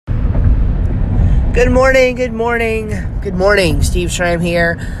Good morning. Steve Schramm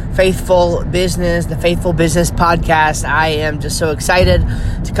here, the Faithful Business Podcast. I am just so excited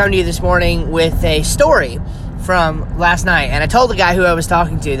to come to you this morning with a story from last night. And I told the guy who I was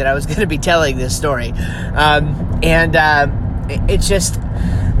talking to that I was going to be telling this story. It's just,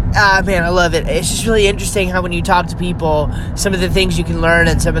 man, I love it. It's just really interesting how when you talk to people, some of the things you can learn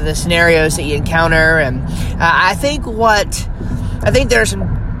and some of the scenarios that you encounter. And I think there are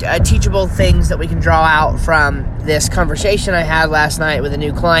some teachable things that we can draw out from this conversation I had last night with a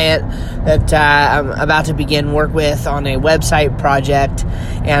new client that I'm about to begin work with on a website project.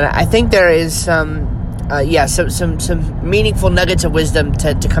 And I think there is some meaningful nuggets of wisdom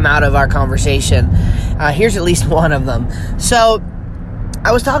to come out of our conversation. Here's at least one of them. So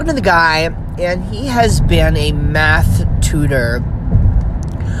I was talking to the guy, and he has been a math tutor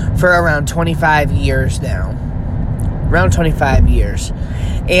for around 25 years now. Around 25 years.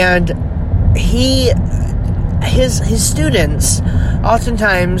 And his students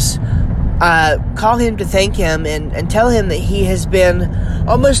oftentimes call him to thank him and tell him that he has been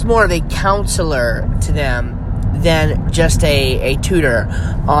almost more of a counselor to them than just a tutor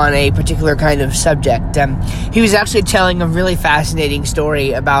on a particular kind of subject. He was actually telling a really fascinating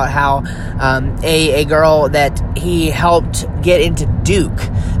story about how a girl that he helped get into Duke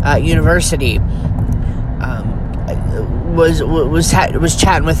University was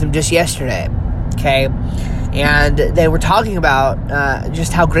chatting with him just yesterday, okay? And they were talking about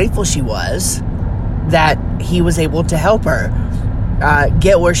just how grateful she was that he was able to help her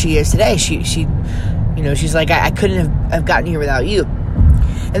get where she is today. She's like, I couldn't have gotten here without you.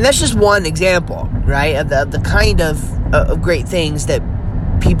 And that's just one example, right, of the kind of great things that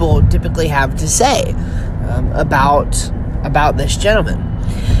people typically have to say about this gentleman.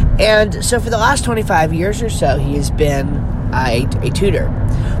 And so for the last 25 years or so, he has been a tutor.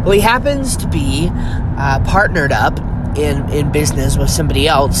 Well, he happens to be partnered up in business with somebody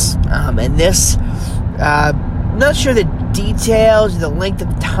else. And this, not sure the details, the length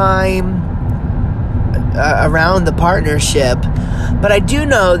of time around the partnership, but I do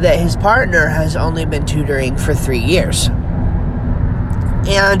know that his partner has only been tutoring for 3 years.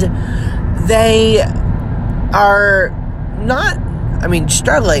 And they are not,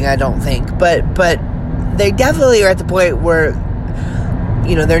 struggling, I don't think, but they definitely are at the point where,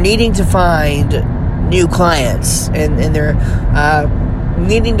 they're needing to find new clients, and they're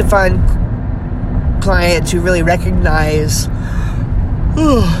needing to find clients who really recognize,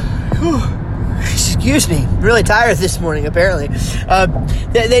 excuse me, I'm really tired this morning, apparently.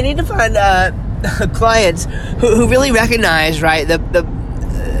 They need to find clients who really recognize, right, the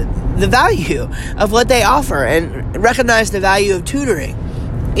value of what they offer and recognize the value of tutoring.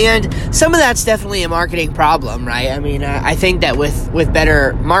 And some of that's definitely a marketing problem, right? I think that with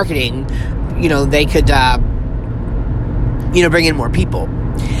better marketing, they could, bring in more people.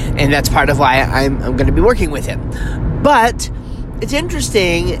 And that's part of why I'm going to be working with him. But it's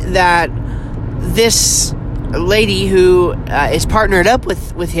interesting that this lady who is partnered up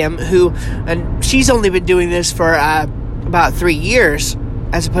with him, and she's only been doing this for about 3 years,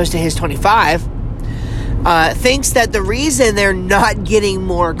 as opposed to his 25, thinks that the reason they're not getting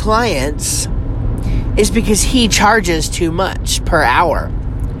more clients is because he charges too much per hour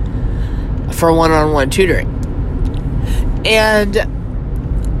for one-on-one tutoring. And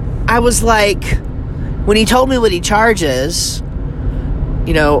I was like, when he told me what he charges,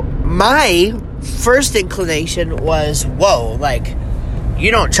 my first inclination was, whoa, like,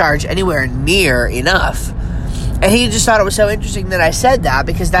 you don't charge anywhere near enough. And he just thought it was so interesting that I said that,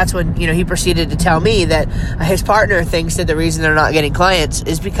 because that's when, he proceeded to tell me that his partner thinks that the reason they're not getting clients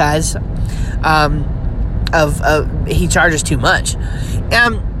is because he charges too much.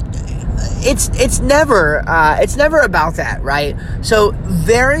 And it's never about that, right? So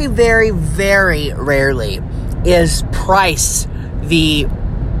very, very, very rarely is price the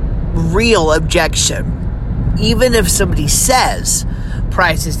real objection. Even if somebody says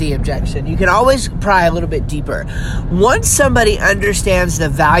price is the objection, you can always pry a little bit deeper. Once somebody understands the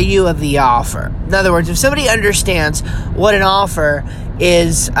value of the offer, in other words, if somebody understands what an offer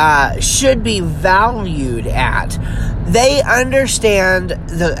is, should be valued at, they understand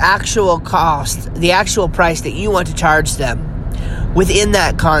the actual cost, the actual price that you want to charge them within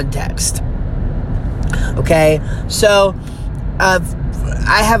that context. Okay, so I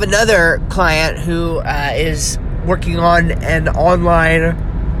have another client who is working on an online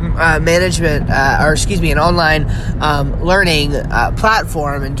an online learning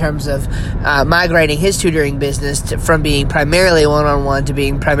platform in terms of migrating his tutoring business from being primarily one-on-one to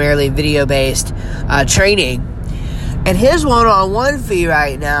being primarily video-based training. And his one-on-one fee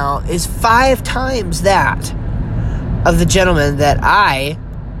right now is 5 times that of the gentleman that I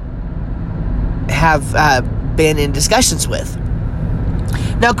have been in discussions with.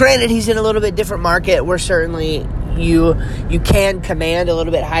 Now, granted, he's in a little bit different market where certainly you can command a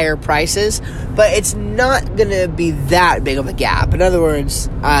little bit higher prices, but it's not going to be that big of a gap. In other words,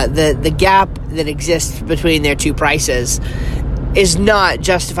 the gap that exists between their two prices is not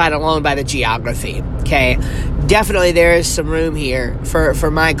justified alone by the geography, okay? Definitely there is some room here for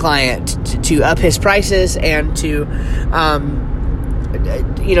my client to up his prices and to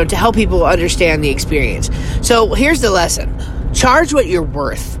to help people understand the experience. So here's the lesson. Charge what you're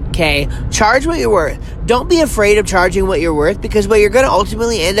worth, okay? Charge what you're worth. Don't be afraid of charging what you're worth, because what you're going to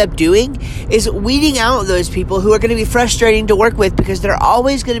ultimately end up doing is weeding out those people who are going to be frustrating to work with, because they're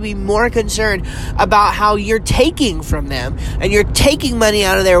always going to be more concerned about how you're taking from them and you're taking money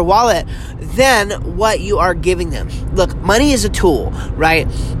out of their wallet than what you are giving them. Look, money is a tool, right?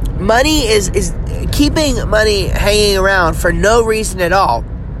 Money is keeping money hanging around for no reason at all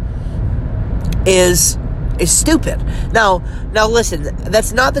is stupid. Now listen,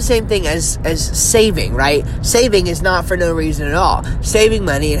 that's not the same thing as saving, right? Saving is not for no reason at all. Saving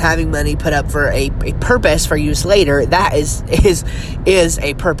money and having money put up for a purpose for use later, that is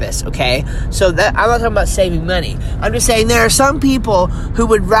a purpose, okay? So that I'm not talking about saving money. I'm just saying there are some people who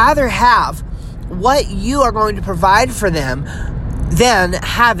would rather have what you are going to provide for them than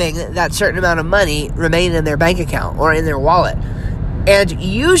having that certain amount of money remain in their bank account or in their wallet. And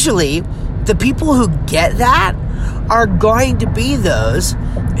usually the people who get that are going to be those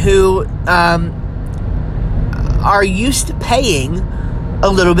who are used to paying a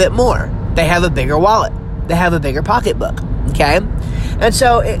little bit more. They have a bigger wallet. They have a bigger pocketbook, okay? And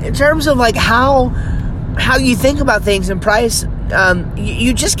so in terms of like how you think about things and price,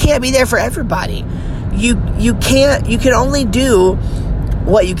 you just can't be there for everybody. You can only do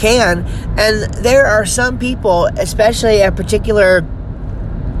what you can. And there are some people, especially at particular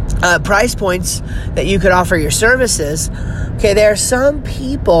price points that you could offer your services. Okay, there are some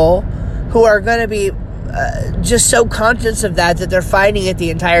people who are going to be just so conscious of that they're fighting it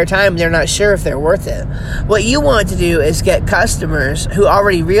the entire time. They're not sure if they're worth it. What you want to do is get customers who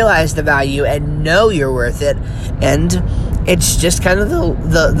already realize the value and know you're worth it. And it's just kind of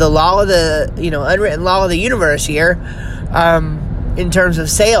the law of the, unwritten law of the universe here, in terms of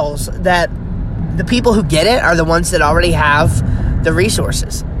sales, that the people who get it are the ones that already have the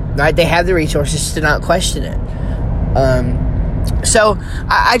resources. Right? They have the resources to not question it. So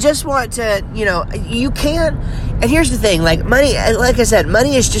I just want to, you can't, and here's the thing, like money, like I said,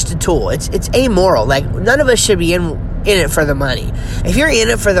 money is just a tool. It's amoral. Like none of us should be in it for the money. If you're in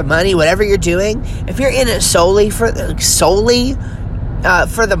it for the money, whatever you're doing, if you're in it solely for the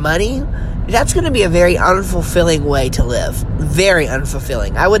money, that's going to be a very unfulfilling way to live. Very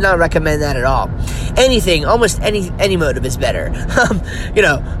unfulfilling. I would not recommend that at all. Almost any motive is better.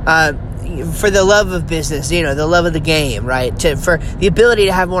 For the love of business, the love of the game, right? For the ability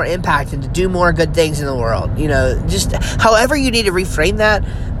to have more impact and to do more good things in the world. Just however you need to reframe that.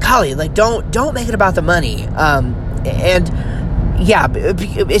 Golly, like don't make it about the money. And yeah,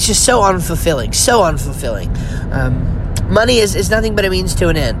 it's just so unfulfilling. Money is nothing but a means to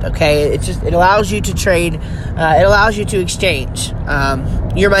an end, okay? It allows you to trade, it allows you to exchange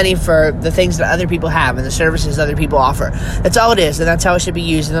your money for the things that other people have and the services other people offer. That's all it is, and that's how it should be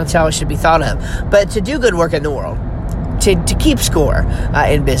used, and that's how it should be thought of. But to do good work in the world, to keep score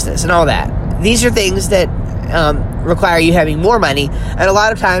in business and all that, these are things that require you having more money, and a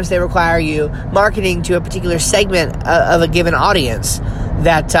lot of times they require you marketing to a particular segment of a given audience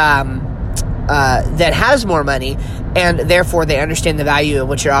that has more money, and therefore they understand the value of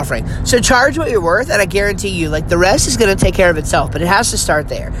what you're offering. So charge what you're worth, and I guarantee you, like, the rest is going to take care of itself, but it has to start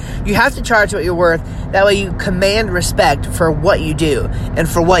there. You have to charge what you're worth. That way you command respect for what you do and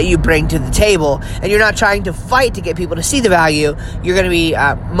for what you bring to the table, and you're not trying to fight to get people to see the value. You're going to be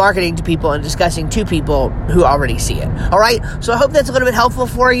marketing to people and discussing to people who already see it. All right? So I hope that's a little bit helpful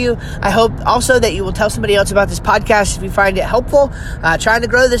for you. I hope also that you will tell somebody else about this podcast if you find it helpful. Trying to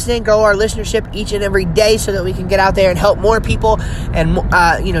grow this thing, grow our listenership each and every day so that we can get out there and help more people and,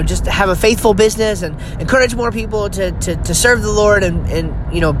 just have a faithful business and encourage more people to serve the Lord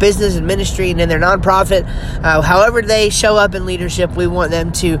and business and ministry and in their nonprofit. However they show up in leadership, we want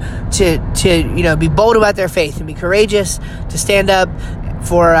them to be bold about their faith and be courageous, to stand up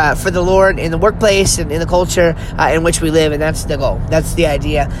for the Lord in the workplace and in the culture in which we live, and that's the goal. That's the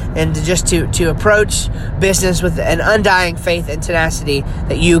idea, and to approach business with an undying faith and tenacity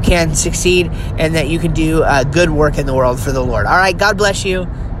that you can succeed and that you can do good work in the world for the Lord. All right, God bless you.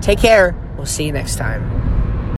 Take care. We'll see you next time.